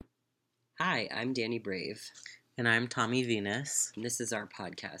Hi, I'm Danny Brave. And I'm Tommy Venus. And this is our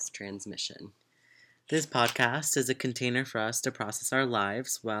podcast, Transmission. This podcast is a container for us to process our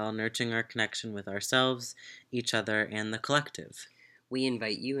lives while nurturing our connection with ourselves, each other, and the collective. We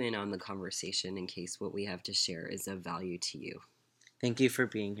invite you in on the conversation in case what we have to share is of value to you. Thank you for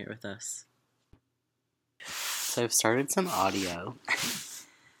being here with us. So I've started some audio.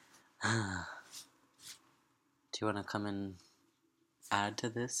 Do you want to come and add to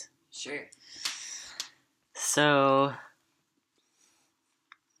this? Sure. So,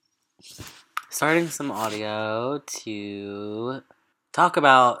 starting some audio to talk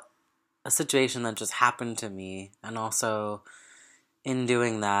about a situation that just happened to me, and also in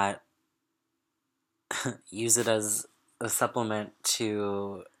doing that, use it as a supplement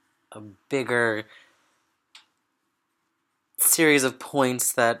to a bigger series of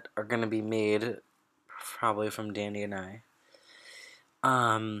points that are going to be made probably from Danny and I.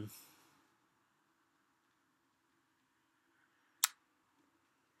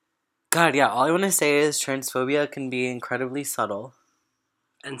 God, yeah, all I want to say is transphobia can be incredibly subtle.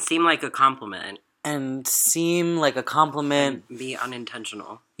 And seem like a compliment. And seem like a compliment. And be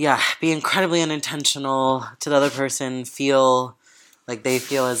unintentional. Yeah, be incredibly unintentional to the other person, feel like they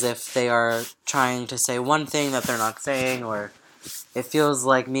feel as if they are trying to say one thing that they're not saying, or it feels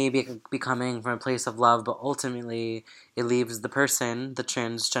like maybe it could be coming from a place of love, but ultimately it leaves the person, the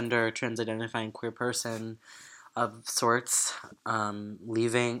transgender, trans-identifying queer person of sorts,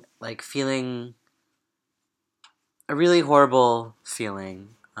 leaving, like, feeling a really horrible feeling,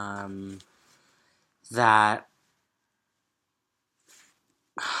 that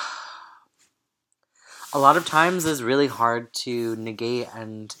a lot of times is really hard to negate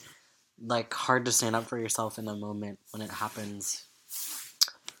and, like, hard to stand up for yourself in the moment when it happens.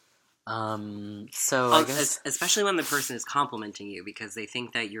 I guess... Especially when the person is complimenting you because they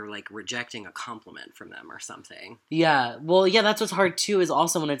think that you're, like, rejecting a compliment from them or something. Yeah, well, yeah, that's what's hard, too, is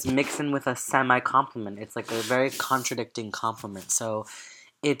also when it's mixed in with a semi-compliment. It's, like, a very contradicting compliment, so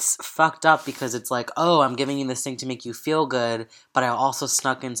it's fucked up because it's like, oh, I'm giving you this thing to make you feel good, but I also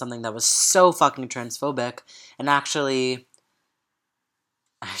snuck in something that was so fucking transphobic, and actually...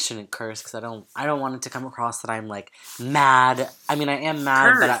 I shouldn't curse because I don't want it to come across that I'm, like, mad. I mean, I am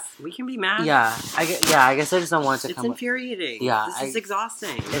mad, but we can be mad. Yeah, I guess I just don't want it to come. It's infuriating. Yeah, this is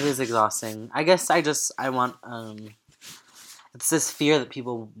exhausting. It is exhausting. I guess I want it's this fear that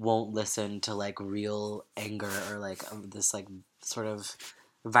people won't listen to, like, real anger or, like, this, like, sort of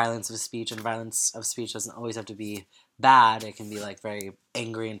violence of speech, and violence of speech doesn't always have to be bad. It can be, like, very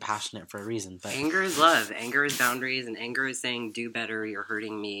angry and passionate for a reason. But anger is love. Anger is boundaries, and anger is saying, do better, you're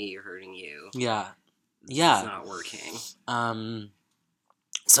hurting me, you're hurting you. Yeah. This is not working.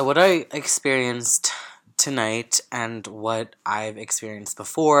 So what I experienced tonight, and what I've experienced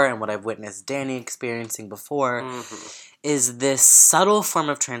before, and what I've witnessed Danny experiencing before, is this subtle form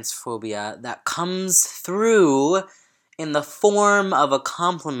of transphobia that comes through in the form of a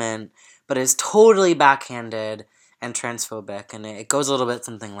compliment, but is totally backhanded and transphobic, and it goes a little bit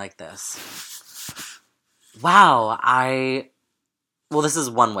something like this. Wow, well, this is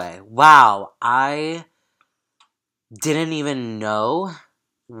one way. Wow, I didn't even know.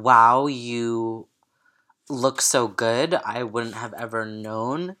 Wow, you look so good. I wouldn't have ever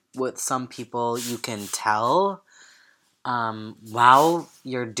known. With some people, you can tell. Wow,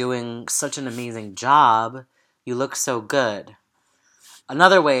 you're doing such an amazing job. You look so good.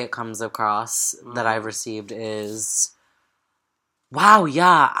 Another way it comes across that I've received is, wow,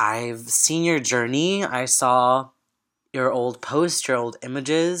 yeah, I've seen your journey. I saw your old posts, your old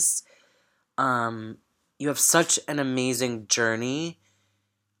images. You have such an amazing journey.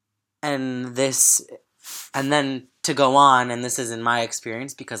 And then to go on, and this is in my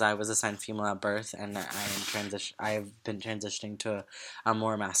experience because I was assigned female at birth, and I have been transitioning to a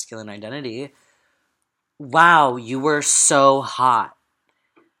more masculine identity. Wow, you were so hot.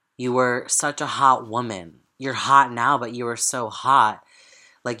 You were such a hot woman. You're hot now, but you were so hot.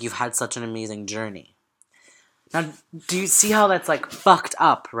 Like, you've had such an amazing journey. Now, do you see how that's, like, fucked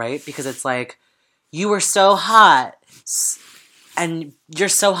up, right? Because it's like, you were so hot, and you're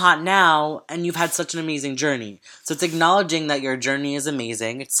so hot now, and you've had such an amazing journey. So it's acknowledging that your journey is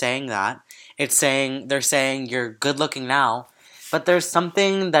amazing. It's saying that. They're saying you're good looking now, but there's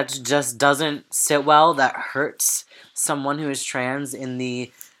something that just doesn't sit well, that hurts someone who is trans in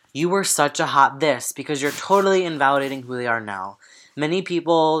the, you were such a hot this, because you're totally invalidating who they are now. Many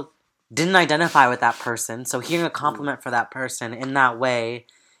people didn't identify with that person, so hearing a compliment for that person in that way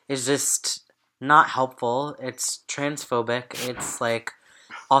is just not helpful. It's transphobic. It's like,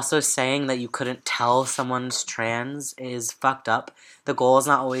 Also, saying that you couldn't tell someone's trans is fucked up. The goal is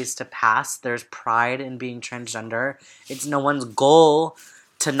not always to pass. There's pride in being transgender. It's no one's goal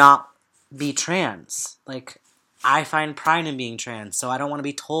to not be trans. Like, I find pride in being trans, so I don't want to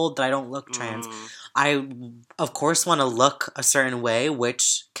be told that I don't look trans. I, of course, want to look a certain way,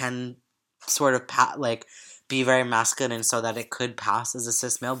 which can sort of, be very masculine so that it could pass as a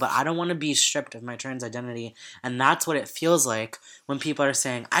cis male, but I don't want to be stripped of my trans identity, and that's what it feels like when people are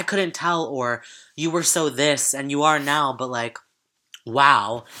saying, I couldn't tell, or you were so this, and you are now, but like,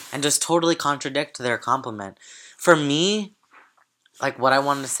 wow, and just totally contradict their compliment. For me, like, what I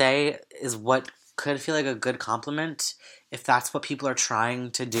wanted to say is what could feel like a good compliment, if that's what people are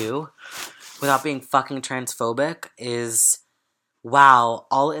trying to do, without being fucking transphobic, is, wow,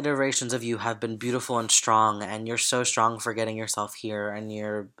 all iterations of you have been beautiful and strong, and you're so strong for getting yourself here, and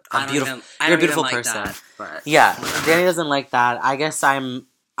you're a beautiful person. That, but yeah, Danny doesn't like that. I guess I'm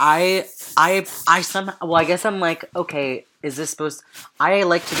like, okay, is this supposed? I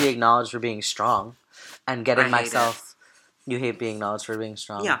like to be acknowledged for being strong, and getting myself. You hate being acknowledged for being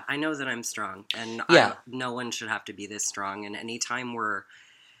strong. Yeah, I know that I'm strong, and no one should have to be this strong. And anytime we're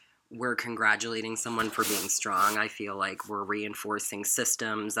congratulating someone for being strong, I feel like we're reinforcing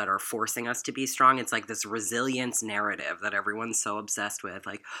systems that are forcing us to be strong. It's like this resilience narrative that everyone's so obsessed with.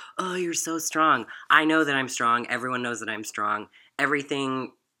 Like, oh, you're so strong. I know that I'm strong. Everyone knows that I'm strong.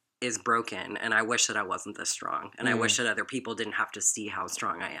 Everything is broken, and I wish that I wasn't this strong. And I wish that other people didn't have to see how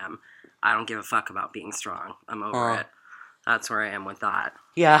strong I am. I don't give a fuck about being strong. I'm over it. That's where I am with that.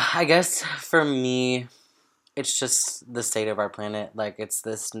 Yeah, I guess for me, it's just the state of our planet. Like, it's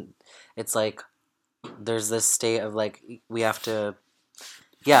like, there's this state of, like, we have to,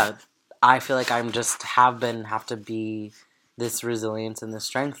 I feel like I'm just have to be this resilience and this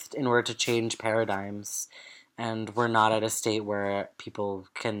strength in order to change paradigms. And we're not at a state where people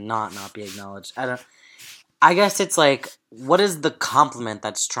cannot not be acknowledged. I guess it's like, what is the compliment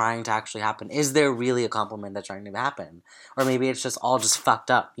that's trying to actually happen? Is there really a compliment that's trying to happen? Or maybe it's just all just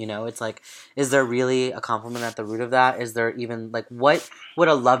fucked up, you know? It's like, is there really a compliment at the root of that? Is there even, like, what would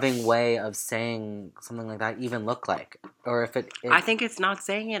a loving way of saying something like that even look like? Or if it I think it's not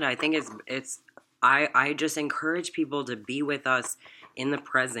saying it. I think I just encourage people to be with us in the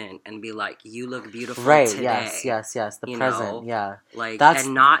present and be like, you look beautiful today. Yes. The present, yeah. Like, that's...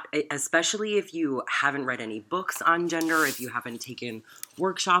 and not, especially if you haven't read any books on gender, if you haven't taken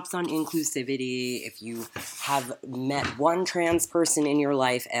workshops on inclusivity, if you have met one trans person in your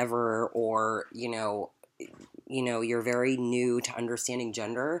life ever, or, you know, you're very new to understanding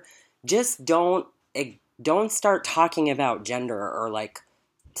gender, just don't start talking about gender or, like,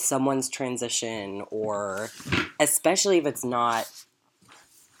 someone's transition, or especially if it's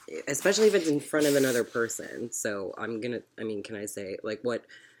in front of another person. So can I say, like, what?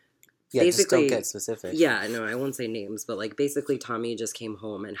 Yeah, basically, just don't get specific. Yeah, no, I won't say names, but, like, basically Tommy just came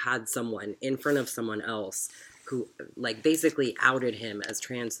home and had someone in front of someone else who, like, basically outed him as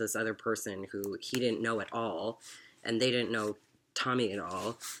trans to this other person who he didn't know at all, and they didn't know Tommy at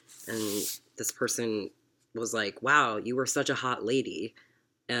all, and this person was like, wow, you were such a hot lady.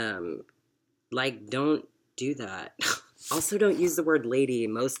 Like, don't do that. Also, don't use the word lady.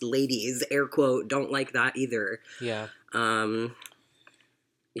 Most ladies, air quote, don't like that either. Yeah.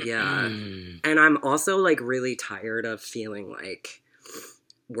 Yeah. And I'm also, like, really tired of feeling like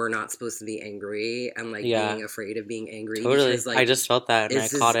we're not supposed to be angry and, like, being afraid of being angry. Totally. Because, like, I just felt that, and I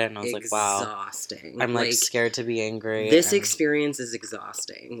caught it, and I was like, wow. Exhausting. I'm, like, scared to be angry. This experience is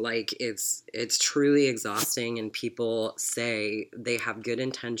exhausting. Like, it's truly exhausting, and people say they have good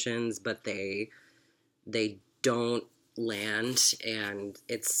intentions, but they don't land, and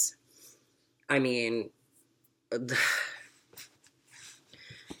it's, I mean,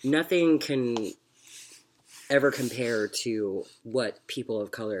 nothing can ever compare to what people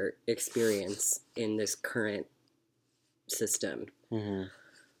of color experience in this current system. Mm-hmm.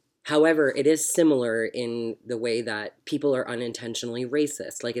 However, it is similar in the way that people are unintentionally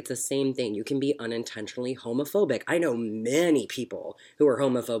racist. Like, it's the same thing. You can be unintentionally homophobic. I know many people who are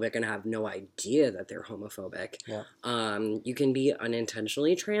homophobic and have no idea that they're homophobic. Yeah. You can be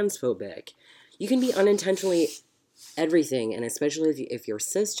unintentionally transphobic. You can be unintentionally everything. And especially if you're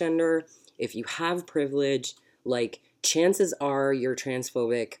cisgender, if you have privilege, like, chances are you're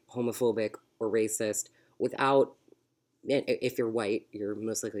transphobic, homophobic, or racist without... If you're white, you're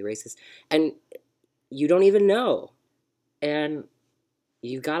most likely racist. And you don't even know. And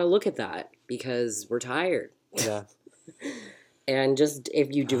you got to look at that because we're tired. Yeah. And just,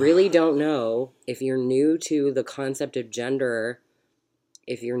 if you really don't know, if you're new to the concept of gender,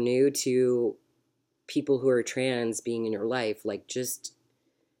 if you're new to people who are trans being in your life, like, just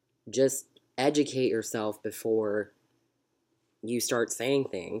just educate yourself before you start saying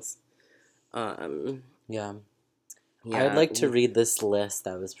things. Yeah. Yeah. I'd like to read this list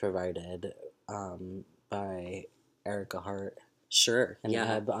that was provided by Erica Hart. Sure. And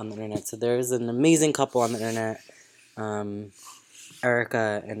yeah. Eb on the internet. So there's an amazing couple on the internet.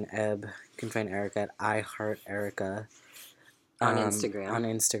 Erica and Eb. You can find Erica at I Heart Erica. On Instagram. On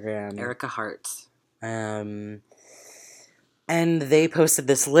Instagram. Erica Hart. And they posted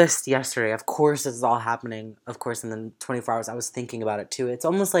this list yesterday. Of course, this is all happening. Of course, in the 24 hours, I was thinking about it too. It's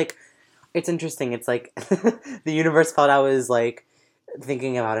almost like, it's interesting. It's like the universe felt I was like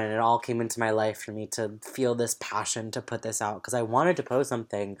thinking about it, and it all came into my life for me to feel this passion to put this out, because I wanted to post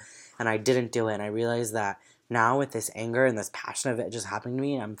something and I didn't do it, and I realized that now with this anger and this passion of it just happening to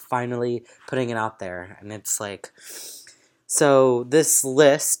me, I'm finally putting it out there. And it's like, so this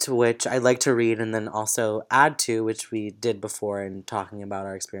list, which I'd like to read and then also add to, which we did before in talking about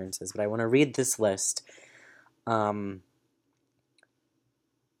our experiences, but I want to read this list. And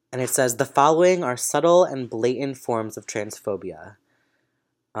it says, the following are subtle and blatant forms of transphobia.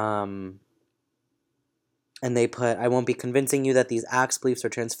 And they put, I won't be convincing you that these acts, beliefs are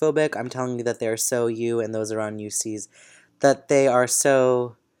transphobic. I'm telling you that they are so you and those around you sees, that they are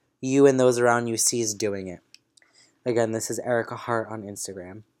so you and those around you sees doing it. Again, this is Erica Hart on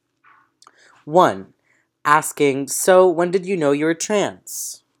Instagram. 1. Asking, so when did you know you were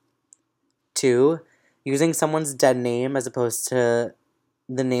trans? 2. Using someone's dead name as opposed to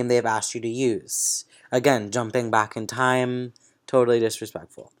the name they have asked you to use. Again, jumping back in time, totally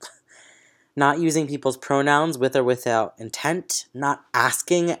disrespectful. Not using people's pronouns with or without intent. Not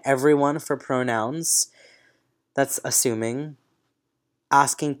asking everyone for pronouns. That's assuming.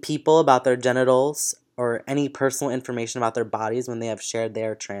 Asking people about their genitals or any personal information about their bodies when they have shared they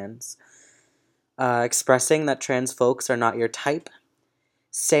are trans. Expressing that trans folks are not your type.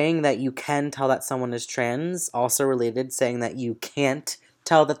 Saying that you can tell that someone is trans. Also related, saying that you can't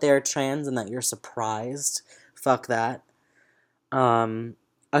tell that they are trans and that you're surprised. Fuck that.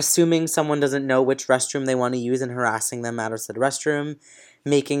 Assuming someone doesn't know which restroom they want to use and harassing them out of said restroom.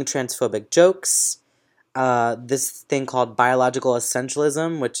 Making transphobic jokes. This thing called biological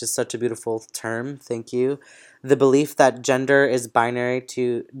essentialism, which is such a beautiful term. Thank you. The belief that gender is binary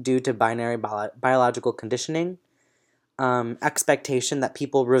due to binary biological conditioning. Expectation that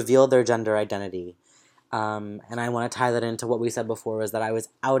people reveal their gender identity. And I want to tie that into what we said before, was that I was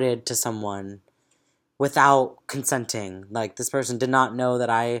outed to someone without consenting. Like, this person did not know that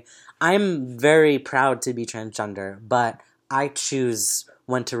I'm very proud to be transgender, but I choose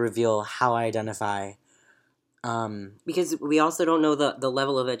when to reveal how I identify. Because we also don't know the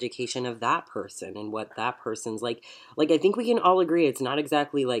level of education of that person and what that person's like. Like, I think we can all agree it's not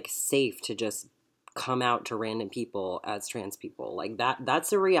exactly, like, safe to just come out to random people as trans people. Like, that's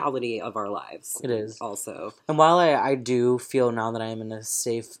the reality of our lives. It is. Also. And while I do feel now that I'm in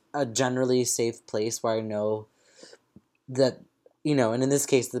a generally safe place where I know that, and in this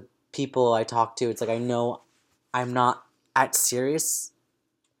case, the people I talk to, it's like I know I'm not at serious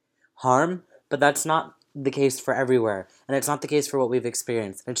harm, but that's not the case for everywhere. And it's not the case for what we've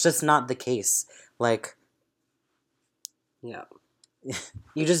experienced. It's just not the case. Like, yeah.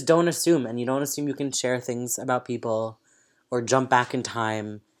 You just don't assume, and you don't assume you can share things about people or jump back in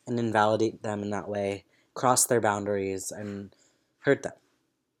time and invalidate them in that way, cross their boundaries, and hurt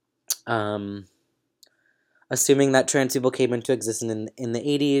them. Assuming that trans people came into existence in the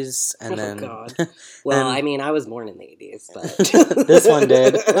 80s, and then... God. Well, I mean, I was born in the 80s, but... This one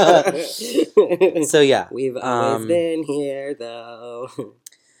did. So, yeah. We've always been here, though.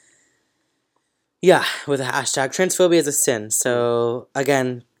 Yeah, with the hashtag transphobia is a sin. So,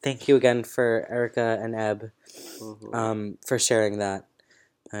 again, thank you again for Erica and Eb for sharing that.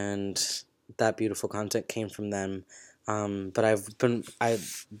 And that beautiful content came from them. But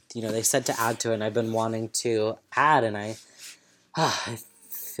they said to add to it, and I've been wanting to add, and I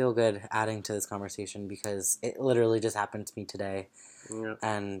feel good adding to this conversation because it literally just happened to me today. Yeah.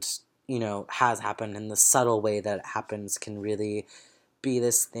 And, has happened in the subtle way that it happens can really be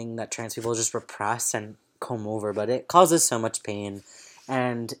this thing that trans people just repress and comb over, but it causes so much pain,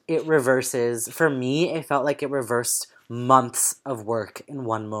 and it reverses. For me, it felt like it reversed months of work in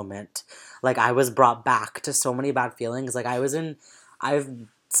one moment. Like, I was brought back to so many bad feelings. Like,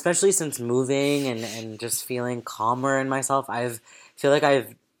 especially since moving and just feeling calmer in myself, feel like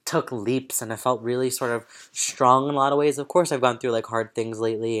I've took leaps, and I felt really sort of strong in a lot of ways. Of course, I've gone through like hard things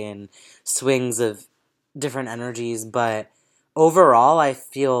lately and swings of different energies, but overall, I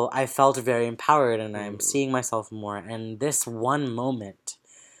felt very empowered, and I'm seeing myself more. And this one moment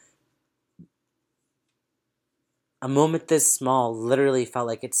a moment this small literally felt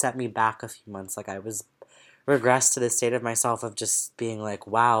like it set me back a few months. Like I was regressed to the state of myself of just being like,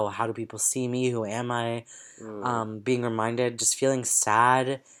 wow, how do people see me? Who am I? Being reminded, just feeling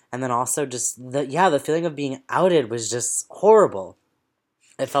sad. And then also just, the feeling of being outed was just horrible.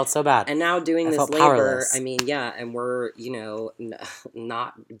 It felt so bad. And now doing this labor, powerless. I mean, yeah, and we're,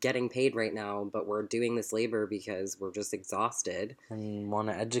 not getting paid right now, but we're doing this labor because we're just exhausted. And want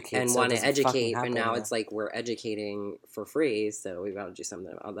to educate. And now it's like we're educating for free, so we've got to do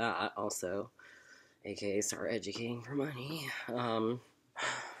something about that also. AKA start educating for money.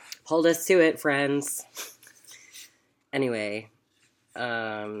 Hold us to it, friends. Anyway,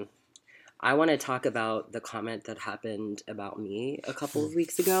 I want to talk about the comment that happened about me a couple of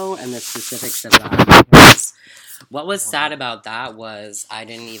weeks ago and the specifics of that. Because what was sad about that was I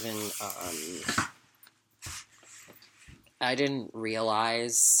didn't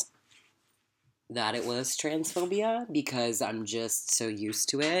realize that it was transphobia because I'm just so used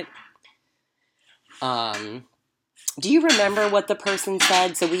to it. Do you remember what the person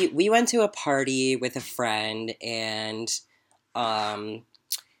said? So we went to a party with a friend, and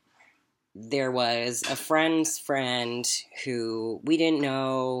there was a friend's friend who we didn't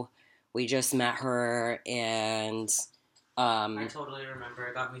know. We just met her, and I totally remember.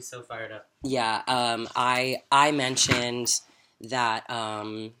 It got me so fired up. Yeah, I mentioned that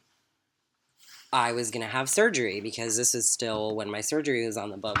I was going to have surgery because this is still when my surgery was on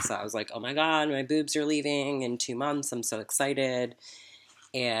the books. So I was like, oh my God, my boobs are leaving in 2 months. I'm so excited.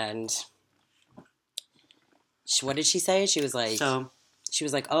 And what did she say? She was like,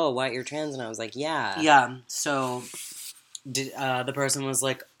 oh, what, you're trans? And I was like, yeah. Yeah, so the person was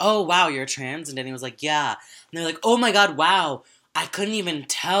like, oh, wow, you're trans? And Danny was like, yeah. And they're like, oh my God, wow. I couldn't even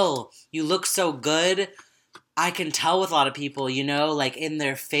tell. You look so good. I can tell with a lot of people, like in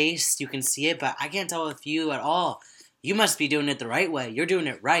their face, you can see it, but I can't tell with you at all. You must be doing it the right way. You're doing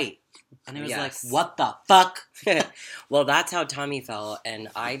it right. And it was like, what the fuck? Well, that's how Tommy felt, and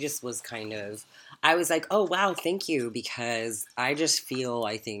I just was I was like, oh, wow, thank you, because I just feel,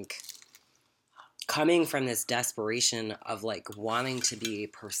 I think, coming from this desperation of, like, wanting to be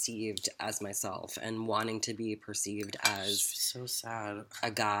perceived as myself and wanting to be perceived as so sad a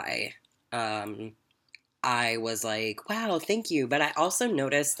guy, I was like, wow, thank you. But I also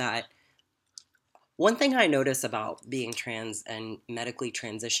noticed that one thing I notice about being trans and medically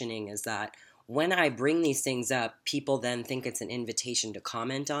transitioning is that when I bring these things up, people then think it's an invitation to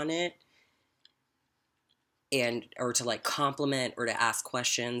comment on it or to like compliment or to ask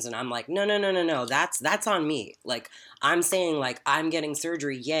questions. And I'm like, no. That's on me. Like, I'm saying like, I'm getting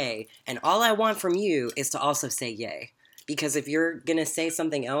surgery, yay. And all I want from you is to also say yay. Because if you're going to say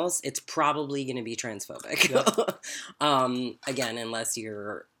something else, it's probably going to be transphobic. Yep. Again, unless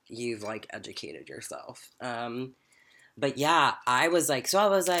you've like educated yourself. But yeah, I was like,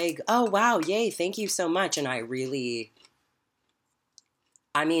 oh wow, yay, thank you so much. And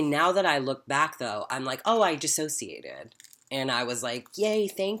now that I look back though, I'm like, oh, I dissociated. And I was like, yay,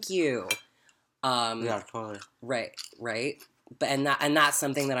 thank you. Yeah, totally. Right. And that's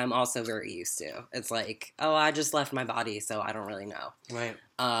something that I'm also very used to. It's like, oh, I just left my body, so I don't really know. Right.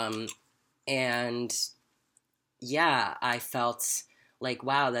 And yeah, I felt like,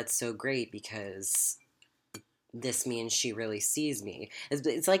 wow, that's so great because this means she really sees me.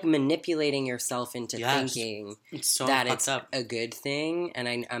 It's like manipulating yourself into thinking that it's a good thing.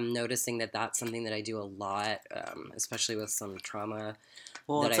 And I'm noticing that that's something that I do a lot, especially with some trauma.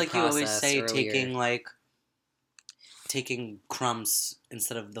 Well, it's like you always say, taking crumbs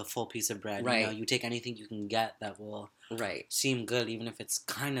instead of the full piece of bread. Right. You take anything you can get that will seem good, even if it's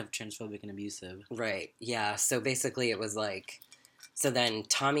kind of transphobic and abusive. Right. Yeah. So basically it was like, so then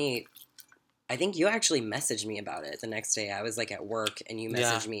Tommy, I think you actually messaged me about it the next day. I was like at work and you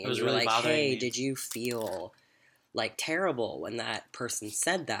messaged me and you were like, hey, did you feel like terrible when that person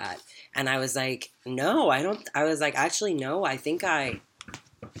said that? And I was like, no, I don't. I was like, actually, no, I think I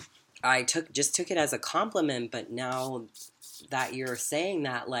took it as a compliment, but now that you're saying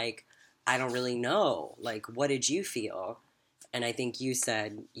that, like, I don't really know. Like, what did you feel? And I think you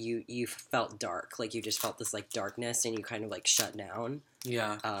said you felt dark. Like, you just felt this, like, darkness and you kind of, like, shut down.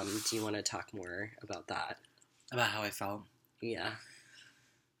 Yeah. Do you want to talk more about that? About how I felt? Yeah.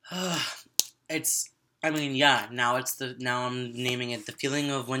 Now I'm naming it the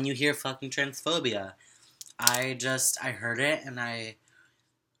feeling of when you hear fucking transphobia. I heard it and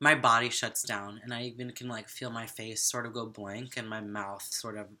my body shuts down, and I even can, like, feel my face sort of go blank, and my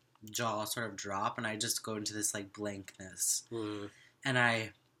jaw sort of drop, and I just go into this, like, blankness. Mm. And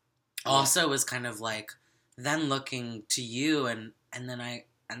I also was kind of, like, then looking to you, and then I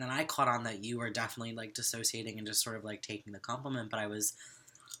And then I caught on that you were definitely, like, dissociating and just sort of, like, taking the compliment, but I was...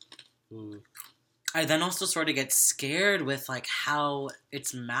 I then also sort of get scared with, like, how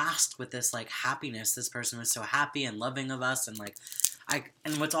it's masked with this, like, happiness. This person was so happy and loving of us, and, like,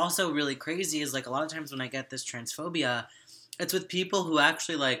 and what's also really crazy is, like, a lot of times when I get this transphobia, it's with people who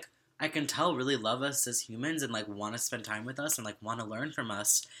actually, like, I can tell really love us as humans and, like, want to spend time with us and, like, want to learn from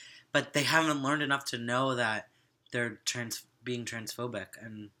us, but they haven't learned enough to know that they're being transphobic.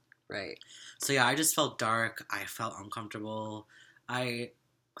 And right. So yeah, I just felt dark. I felt uncomfortable. I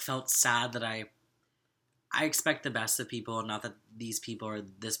felt sad that I expect the best of people, not that these people or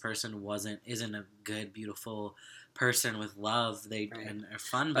this person isn't a good, beautiful person with love. And are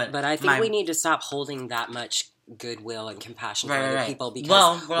fun, but I think we need to stop holding that much goodwill and compassion for other people,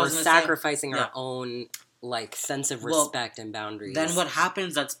 because we're sacrificing our own, like, sense of respect and boundaries. Then what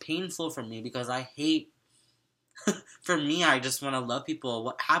happens that's painful for me, because I hate... For me, I just want to love people.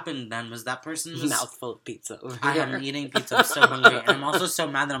 What happened then was that person was... Mouthful of pizza. I am eating pizza. I'm so hungry. And I'm also so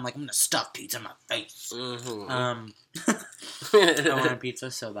mad that I'm like, I'm going to stuff pizza in my face. I want a pizza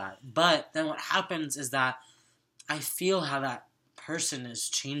so bad. But then what happens is that I feel how that person is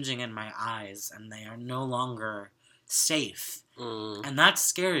changing in my eyes, and they are no longer safe. And that's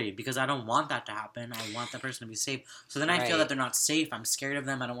scary, because I don't want that to happen. I want that person to be safe. So then I feel that they're not safe. I'm scared of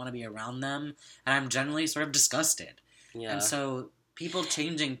them. I don't want to be around them. And I'm generally sort of disgusted. Yeah. And so people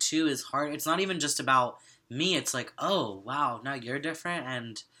changing too is hard. It's not even just about me. It's like, oh, wow, now you're different,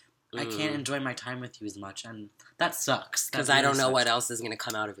 and I can't enjoy my time with you as much. And that sucks. Because I don't know what else is going to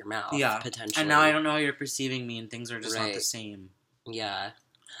come out of your mouth, potentially. And now I don't know how you're perceiving me, and things are just not the same. Yeah.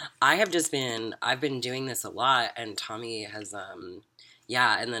 I've been doing this a lot, and Tommy has, and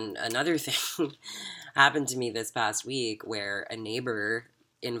then another thing happened to me this past week where a neighbor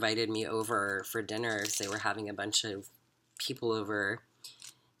invited me over for dinner. So they were having a bunch of people over,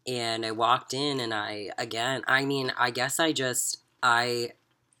 and I walked in, and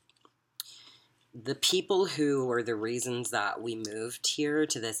the people who were the reasons that we moved here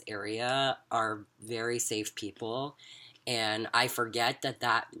to this area are very safe people. And I forget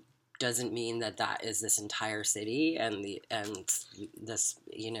that doesn't mean that is this entire city, and this,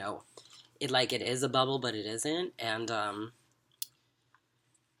 you know, it is a bubble, but it isn't. And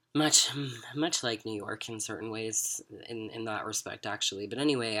much like New York in certain ways in that respect, actually. But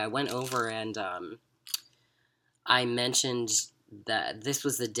anyway, I went over, and I mentioned that this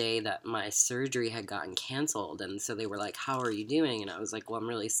was the day that my surgery had gotten canceled, and so they were like, how are you doing? And I was like, well, I'm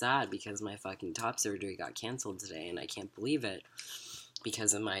really sad because my fucking top surgery got canceled today, and I can't believe it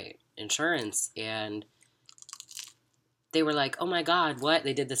because of my insurance. And they were like, oh my god, what?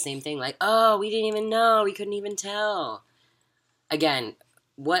 They did the same thing, like, oh, we didn't even know, we couldn't even tell. Again,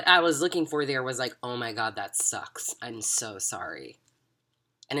 what I was looking for there was like, oh my god, that sucks, I'm so sorry.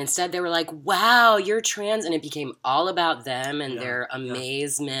 And instead they were like, wow, you're trans. And it became all about them and their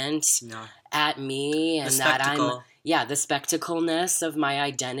amazement at me. And that I'm, the spectacleness of my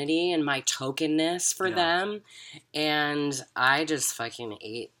identity and my tokenness for them. And I just fucking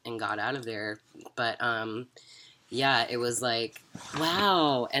ate and got out of there. But, it was like,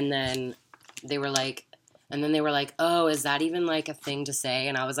 wow. And then they were like, oh, is that even like a thing to say?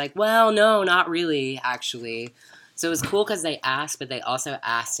 And I was like, well, no, not really, actually. So it was cool because they asked, but they also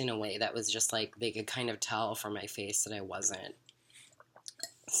asked in a way that was just like, they could kind of tell from my face that I wasn't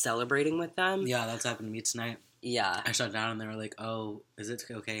celebrating with them. Yeah, that's happened to me tonight. Yeah. I shut down and they were like, oh, is it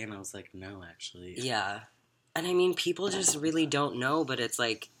okay? And I was like, no, actually. Yeah. And I mean, people just really don't know, but it's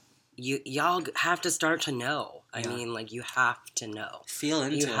like, y'all have to start to know. I mean, like, you have to know. Feel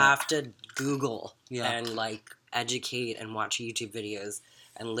into it. You have to Google and, like, educate and watch YouTube videos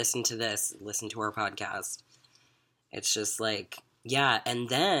and listen to our podcast. It's just like, and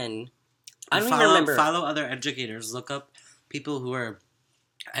then, I don't even remember. Follow other educators. Look up people who are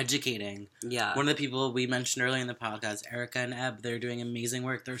educating. Yeah. One of the people we mentioned earlier in the podcast, Erica and Eb, they're doing amazing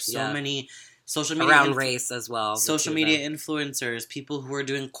work. There's so many social media... Around race as well. Social media influencers, people who are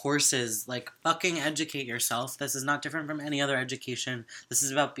doing courses. Like, fucking educate yourself. This is not different from any other education. This is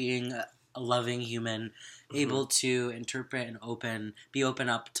about being a loving human, able to interpret and be open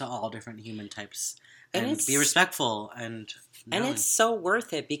up to all different human types. And be respectful and it's so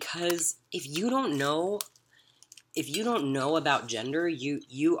worth it, because if you don't know about gender,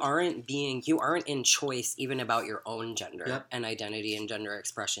 you aren't in choice even about your own gender and identity and gender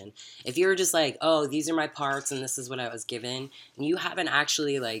expression. If you're just like, oh, these are my parts and this is what I was given, and you haven't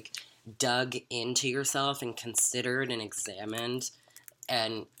actually like dug into yourself and considered and examined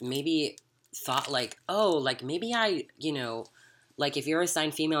and maybe thought like, oh, like maybe I, like if you're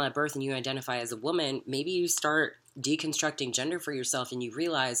assigned female at birth and you identify as a woman, maybe you start deconstructing gender for yourself and you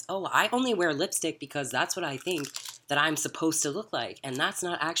realize, oh, I only wear lipstick because that's what I think that I'm supposed to look like. And that's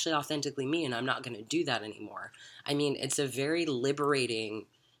not actually authentically me, and I'm not going to do that anymore. I mean, it's a very liberating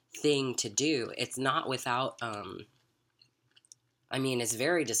thing to do. It's not without, I mean, it's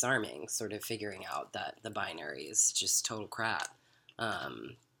very disarming, sort of figuring out that the binary is just total crap.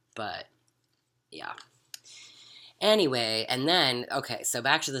 But, yeah. Anyway, and then, okay, so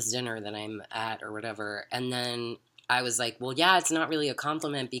back to this dinner that I'm at or whatever, and then I was like, well, yeah, it's not really a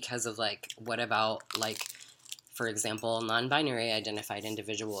compliment because of, like, what about, like, for example, non-binary identified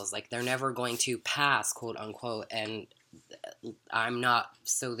individuals, like, they're never going to pass, quote unquote, and I'm not,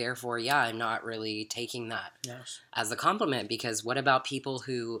 so therefore, yeah, I'm not really taking that as a compliment, because what about people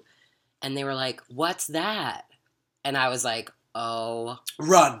who, and they were like, what's that? And I was like, oh,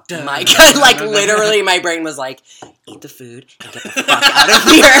 run, my God, like, literally, my brain was like, eat the food and get the fuck out of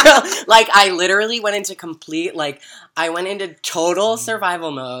here. Like, I literally went into complete, like, I went into total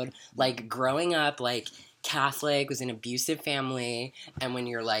survival mode, like, growing up, like, Catholic, was an abusive family, and when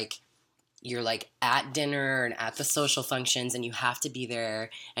you're at dinner and at the social functions and you have to be there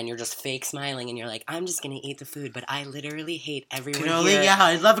and you're just fake smiling and you're like, I'm just gonna eat the food, but I literally hate everyone cannoli, here. yeah,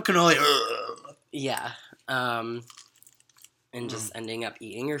 I love a cannoli. Yeah. And just ending up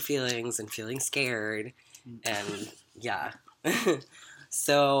eating your feelings and feeling scared. And, yeah.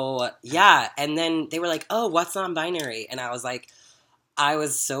 So, yeah. And then they were like, oh, what's non-binary? And I was like, I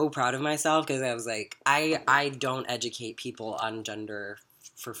was so proud of myself because I was like, I don't educate people on gender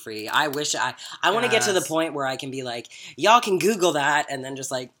for free. I wish I want to get to the point where I can be like, y'all can Google that and then just,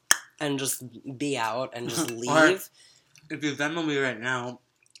 like, and just be out and just leave. Or if you Venmo me right now,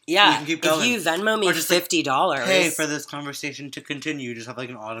 yeah, you can keep going. If you Venmo me $50, like, hey, for this conversation to continue, just have like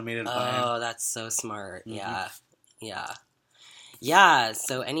an automated plan. Oh, that's so smart. Mm-hmm. Yeah.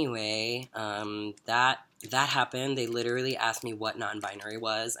 So anyway, that happened. They literally asked me what non-binary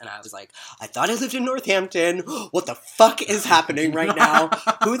was, and I was like, I thought I lived in Northampton. What the fuck is happening right now?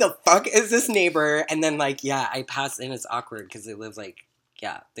 Who the fuck is this neighbor? And then, like, yeah, I passed, and it's awkward because they live like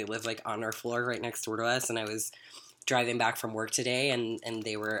on our floor right next door to us, and I was driving back from work today, and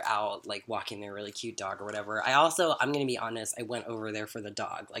they were out, like, walking their really cute dog or whatever. I'm gonna be honest, I went over there for the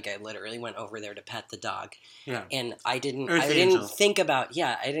dog. Like, I literally went over there to pet the dog. Yeah. And I didn't think about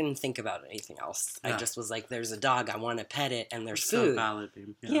anything else. Yeah. I just was like, there's a dog, I want to pet it, and there's food. So valid,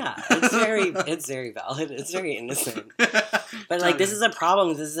 babe. Yeah, it's very valid. It's very innocent. But, like, this is a problem.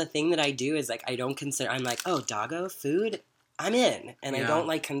 This is a thing that I do, is, like, I don't consider, I'm like, oh, doggo, food? I'm in, and I don't,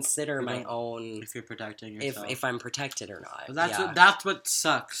 like, consider my own, if you're protecting yourself, if I'm protected or not. But that's what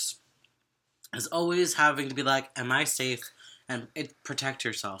sucks, is always having to be like, am I safe? And protect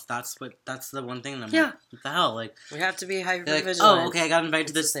yourself. That's the one thing that I'm like, what the hell? Like, we have to be hyper vigilant. Like, oh, okay, I got invited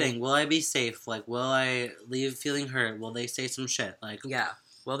to this thing. Will I be safe? Like, will I leave feeling hurt? Will they say some shit? Like, yeah.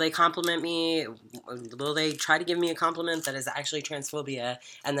 Will they compliment me? Will they try to give me a compliment that is actually transphobia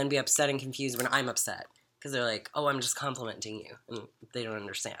and then be upset and confused when I'm upset? Because they're like, oh, I'm just complimenting you. And they don't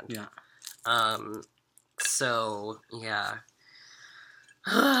understand. Yeah. So, yeah.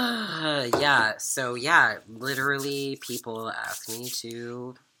 Yeah. So, yeah. Literally, people ask me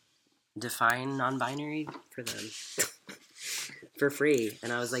to define non-binary for them. For free.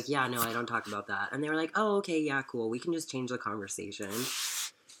 And I was like, yeah, no, I don't talk about that. And they were like, oh, okay, yeah, cool. We can just change the conversation.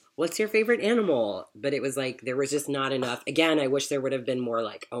 What's your favorite animal? But it was like, there was just not enough. Again, I wish there would have been more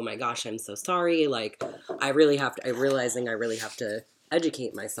like, oh my gosh, I'm so sorry. Like, I'm realizing I really have to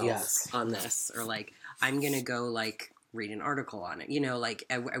educate myself on this. Or like, I'm going to go like read an article on it. You know, like,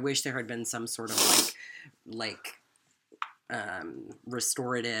 I wish there had been some sort of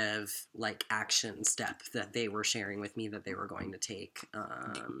restorative, like, action step that they were sharing with me that they were going to take.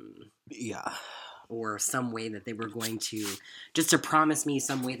 Or some way that they were going to, just to promise me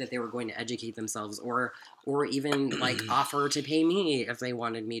some way that they were going to educate themselves, or even, like, offer to pay me if they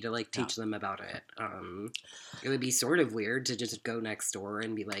wanted me to, like, teach them about it. It would be sort of weird to just go next door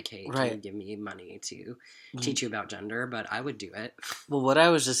and be like, hey, can you give me money to teach you about gender? But I would do it. Well, what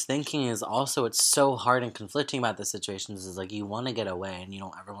I was just thinking is also, it's so hard and conflicting about the situations is, like, you want to get away and you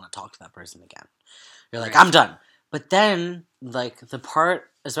don't ever want to talk to that person again. You're like, I'm done. But then, like, the part,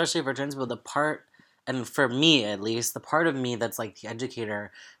 especially for trans people, the part, and for me, at least, the part of me that's, like, the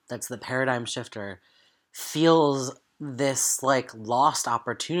educator, that's the paradigm shifter, feels this, like, lost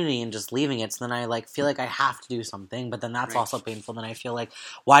opportunity in just leaving it. So then I, like, feel like I have to do something, but then that's also painful. Then I feel like,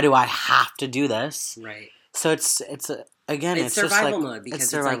 why do I have to do this? Right. So it's survival just, like, mode,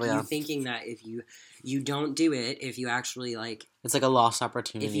 because it's like you thinking that if you don't do it, if you actually, like... It's like a lost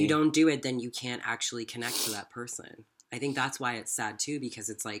opportunity. If you don't do it, then you can't actually connect to that person. I think that's why it's sad, too, because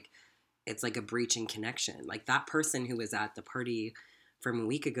it's like, it's like a breach in connection. Like that person who was at the party from a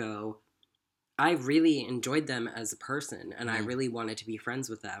week ago, I really enjoyed them as a person and I really wanted to be friends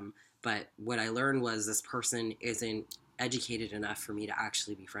with them. But what I learned was this person isn't educated enough for me to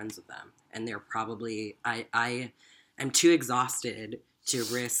actually be friends with them. And they're probably, I am too exhausted to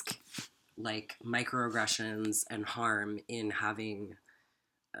risk like microaggressions and harm in having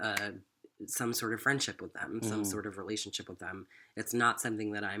some sort of friendship with them, some sort of relationship with them. It's not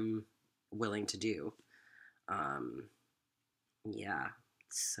something that I'm willing to do. Yeah.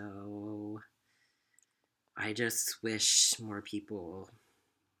 So I just wish more people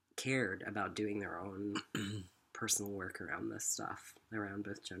cared about doing their own personal work around this stuff, around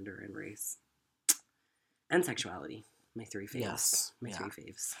both gender and race and sexuality. My three faves. Yes. My three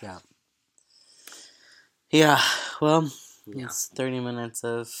faves. Yeah. Yeah. Well, it's 30 minutes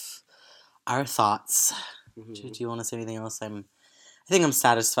of our thoughts. Do you want to say anything else? I think I'm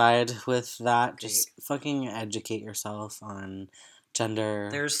satisfied with that. Great. Just fucking educate yourself on gender.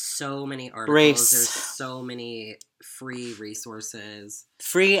 There's so many articles. Race. There's so many free resources.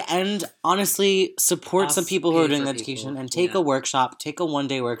 Free, and honestly, support some people who are doing education and take a workshop. Take a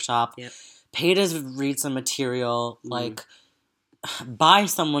one-day workshop. Yep. Pay to read some material. Like, buy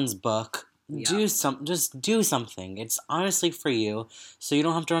someone's book. Yeah. Just do something. It's honestly for you, so you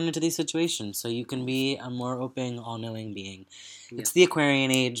don't have to run into these situations. So you can be a more open, all-knowing being. Yep. It's the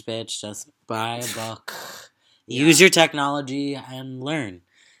Aquarian age, bitch. Just buy a book. Use your technology and learn.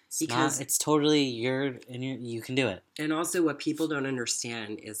 It's totally you can do it. And also what people don't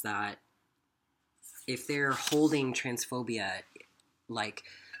understand is that if they're holding transphobia, like,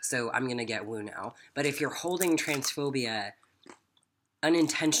 so I'm going to get woo now, but if you're holding transphobia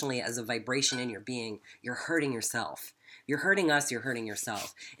unintentionally as a vibration in your being, you're hurting yourself. You're hurting us, you're hurting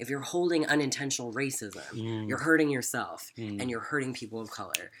yourself. If you're holding unintentional racism, you're hurting yourself and you're hurting people of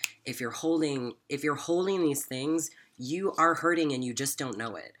color. If you're holding these things, you are hurting and you just don't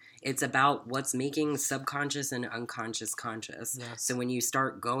know it. It's about what's making subconscious and unconscious conscious. Yes. So when you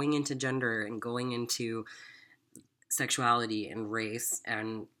start going into gender and going into sexuality and race,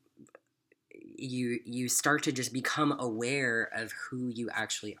 and you start to just become aware of who you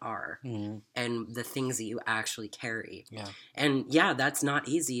actually are and the things that you actually carry. Yeah. And yeah, that's not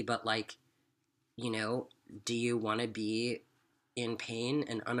easy, but like, do you want to be in pain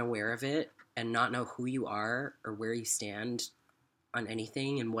and unaware of it and not know who you are or where you stand on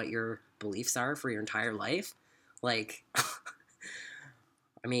anything and what your beliefs are for your entire life? Like,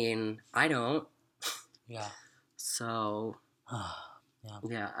 I mean, I don't. Yeah. So,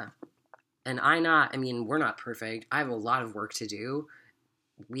 yeah. And we're not perfect. I have a lot of work to do.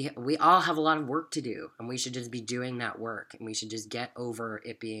 We all have a lot of work to do, and we should just be doing that work, and we should just get over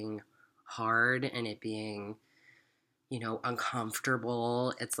it being hard and it being,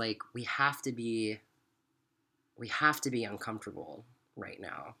 uncomfortable. It's like we have to be uncomfortable right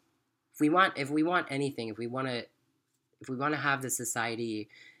now. If we want anything, if we want to have the society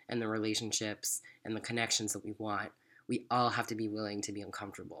and the relationships and the connections that we want, we all have to be willing to be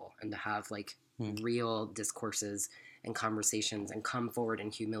uncomfortable and to have like real discourses and conversations and come forward in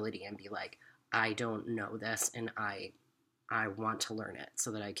humility and be like, I don't know this and I want to learn it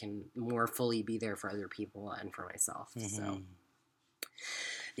so that I can more fully be there for other people and for myself. So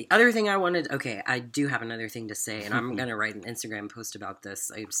the other thing I do have another thing to say, and I'm going to write an Instagram post about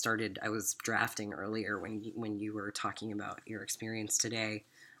this. I was drafting earlier when you were talking about your experience today.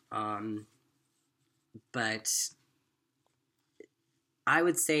 But I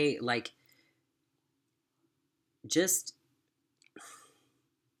would say, like, just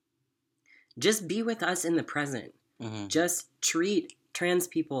be with us in the present. Mm-hmm. Just treat trans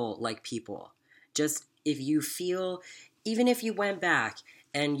people like people. Just, even if you went back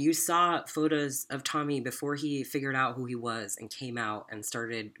and you saw photos of Tommy before he figured out who he was and came out and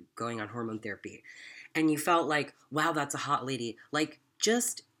started going on hormone therapy, and you felt like, wow, that's a hot lady, like,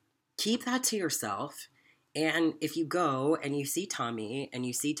 just keep that to yourself. And if you go and you see Tommy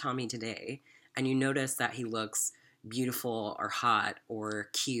today and you notice that he looks beautiful or hot or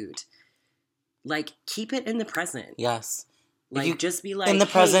cute, like, keep it in the present. Yes. Like, just be like, in the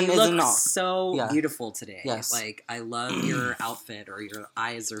present, hey, you look so beautiful today. Yes. Like, I love your outfit, or your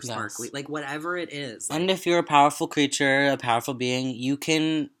eyes are sparkly. Yes. Like, whatever it is. Like, and if you're a powerful creature, a powerful being, you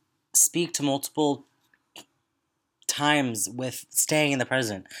can speak to multiple times with staying in the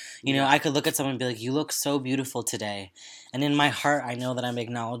present. You know, I could look at someone and be like, you look so beautiful today. And in my heart, I know that I'm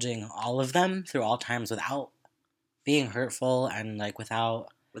acknowledging all of them through all times without being hurtful and, like, without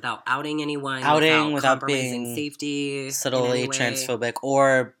outing anyone, without being safety, subtly transphobic,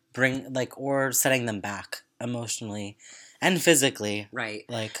 or setting them back emotionally And physically. Right.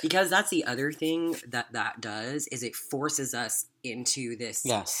 Like, because that's the other thing that does is it forces us into this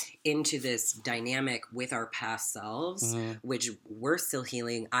dynamic with our past selves, which we're still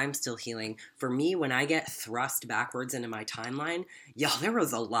healing. I'm still healing. For me, when I get thrust backwards into my timeline, there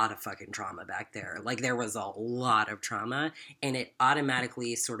was a lot of fucking trauma back there. Like, there was a lot of trauma, and it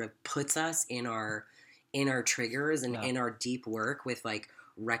automatically sort of puts us in our triggers and in our deep work with, like,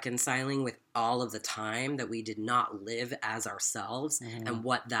 reconciling with all of the time that we did not live as ourselves and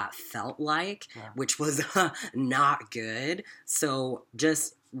what that felt like, which was not good. So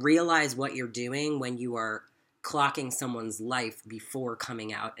just realize what you're doing when you are clocking someone's life before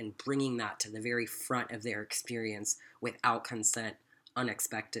coming out and bringing that to the very front of their experience without consent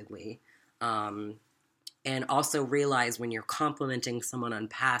unexpectedly. And also realize when you're complimenting someone on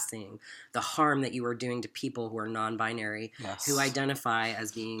passing, the harm that you are doing to people who are non-binary, who identify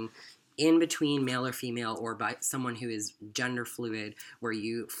as being in between male or female, or by someone who is gender fluid, where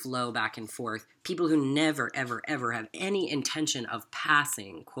you flow back and forth. People who never, ever, ever have any intention of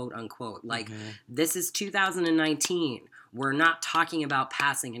passing, quote unquote. Like, this is 2019. We're not talking about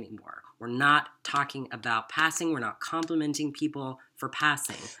passing anymore. We're not talking about passing. We're not complimenting people for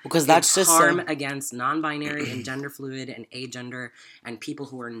passing. Because that's just harm against non-binary and gender fluid and agender and people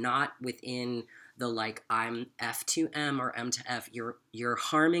who are not within the, like, I'm F to M or M to F. You're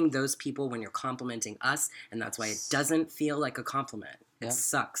harming those people when you're complimenting us, and that's why it doesn't feel like a compliment. It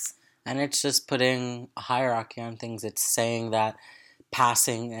sucks. And it's just putting a hierarchy on things. It's saying that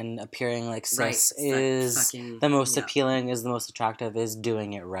passing and appearing like cis is the most appealing, is the most attractive, is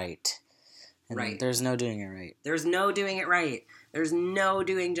doing it right. And there's no doing it right. There's no doing it right. There's no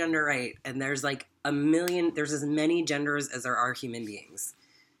doing gender right. And there's like there's as many genders as there are human beings.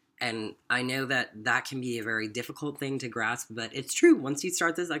 And I know that can be a very difficult thing to grasp, but it's true. Once you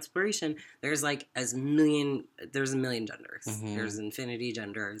start this exploration, there's like there's a million genders. There's infinity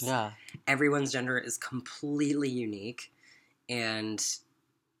genders. Yeah. Everyone's gender is completely unique. And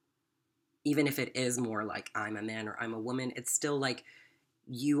even if it is more like I'm a man or I'm a woman, it's still like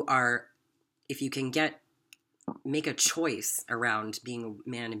you are, if you can make a choice around being a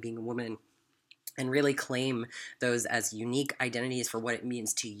man and being a woman and really claim those as unique identities for what it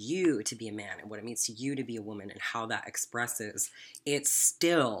means to you to be a man and what it means to you to be a woman and how that expresses, it's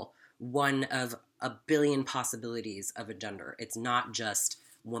still one of a billion possibilities of a gender. It's not just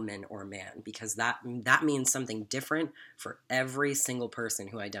woman or man, because that means something different for every single person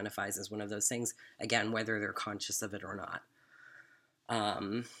who identifies as one of those things, again, whether they're conscious of it or not.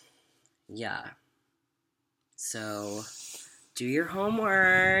 So do your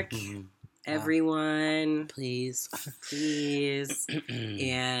homework, everyone. Please.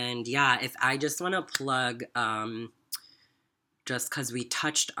 And if I just want to plug, just because we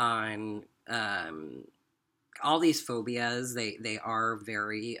touched on all these phobias, they are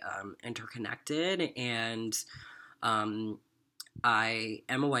very interconnected, and I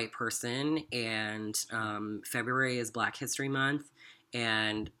am a white person, and February is Black History Month,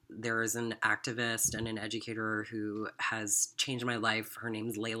 and there is an activist and an educator who has changed my life. Her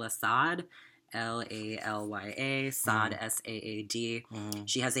name's Layla Saad, Lalya, Saad, Saad.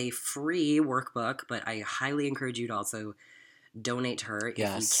 She has a free workbook, but I highly encourage you to also donate to her if you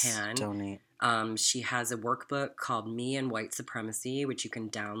can. Donate. She has a workbook called Me and White Supremacy, which you can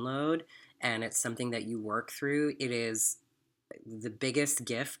download, and it's something that you work through. It is the biggest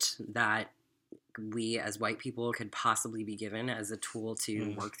gift that we as white people could possibly be given as a tool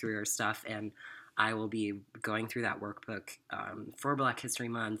to work through our stuff, and I will be going through that workbook for Black History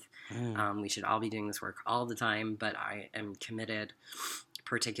Month. We should all be doing this work all the time, but I am committed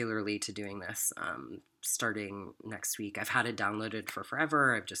particularly to doing this starting next week. I've had it downloaded for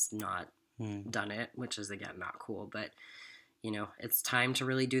forever. I've just not done it, which is, again, not cool, but it's time to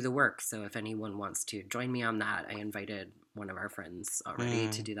really do the work. So if anyone wants to join me on that, I invited one of our friends already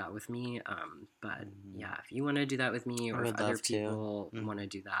to do that with me. But if you want to do that with me, or if other people want to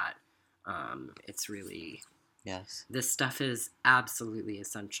do that, it's really, this stuff is absolutely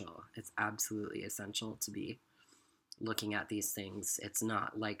essential. It's absolutely essential to be looking at these things. It's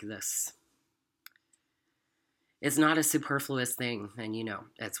not like this. It's not a superfluous thing, and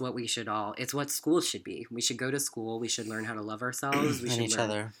it's what it's what school should be. We should go to school. We should learn how to love ourselves. We should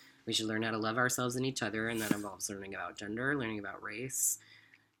learn We should learn how to love ourselves and each other, and that involves learning about gender, learning about race,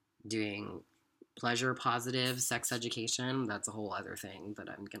 doing pleasure positive sex education. That's a whole other thing that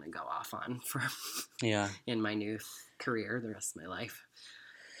I'm gonna go off on for in my new career the rest of my life.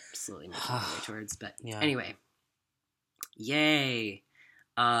 Slowly making my way towards, but anyway, yay,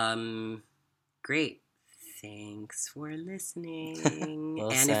 great. Thanks for listening. Well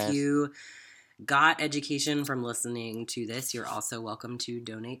and said. If you got education from listening to this, you're also welcome to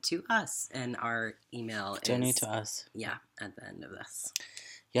donate to us. And our email is... Donate to us. Yeah, at the end of this.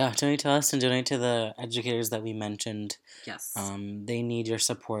 Yeah, donate to us and donate to the educators that we mentioned. Yes. They need your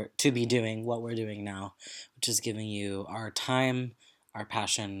support to be doing what we're doing now, which is giving you our time, our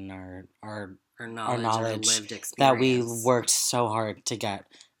passion, our knowledge our lived experience that we worked so hard to get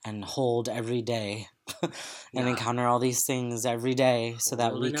and hold every day and encounter all these things every day so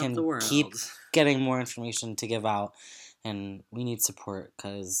that we can keep getting more information to give out. And we need support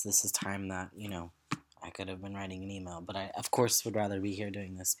because this is time that, I could have been writing an email, but I, of course, would rather be here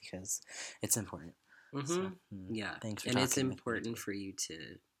doing this because it's important. Mm-hmm. So, yeah. Thanks for and talking it's important for you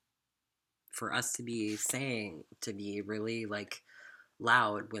for us to be really like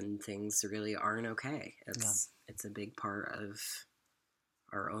loud when things really aren't okay. It's a big part of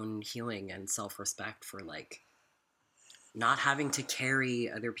our own healing and self-respect for like not having to carry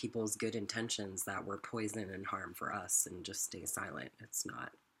other people's good intentions that were poison and harm for us and just stay silent.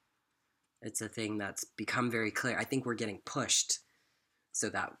 It's a thing that's become very clear. I think we're getting pushed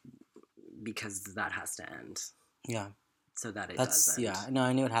because that has to end. Yeah. So that it does end. Yeah. No,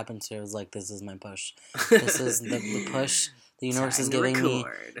 I knew what happened to it. It was like, this is my push. This is the push the universe is giving me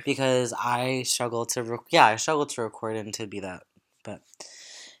because I struggle to record and to be that. But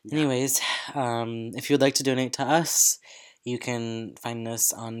anyways, if you would like to donate to us, you can find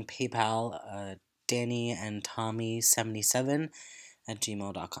us on PayPal, Danny and Tommy 77 at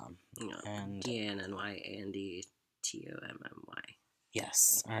gmail.com. And DNNY Andy TOMMY.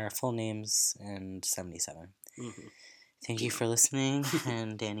 Yes, our full names and 77. Mm-hmm. Thank you for listening,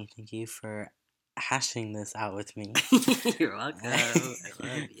 and Danny, thank you for hashing this out with me. You're welcome. I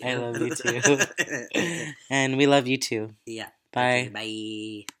love you. I love you too. And we love you too. Yeah. Bye. Okay,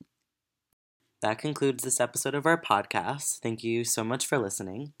 bye. That concludes this episode of our podcast. Thank you so much for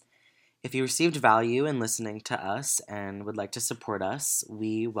listening. If you received value in listening to us and would like to support us,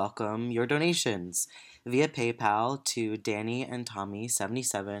 we welcome your donations via PayPal to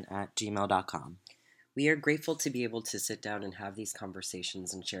DannyandTommy77 at gmail.com. We are grateful to be able to sit down and have these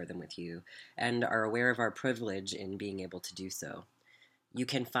conversations and share them with you, and are aware of our privilege in being able to do so. You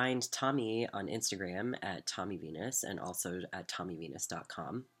can find Tommy on Instagram at TommyVenus and also at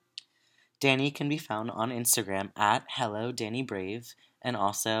TommyVenus.com. Danny can be found on Instagram at HelloDannyBrave and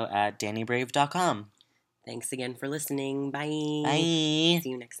also at DannyBrave.com. Thanks again for listening. Bye. Bye. See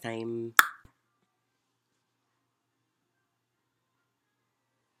you next time.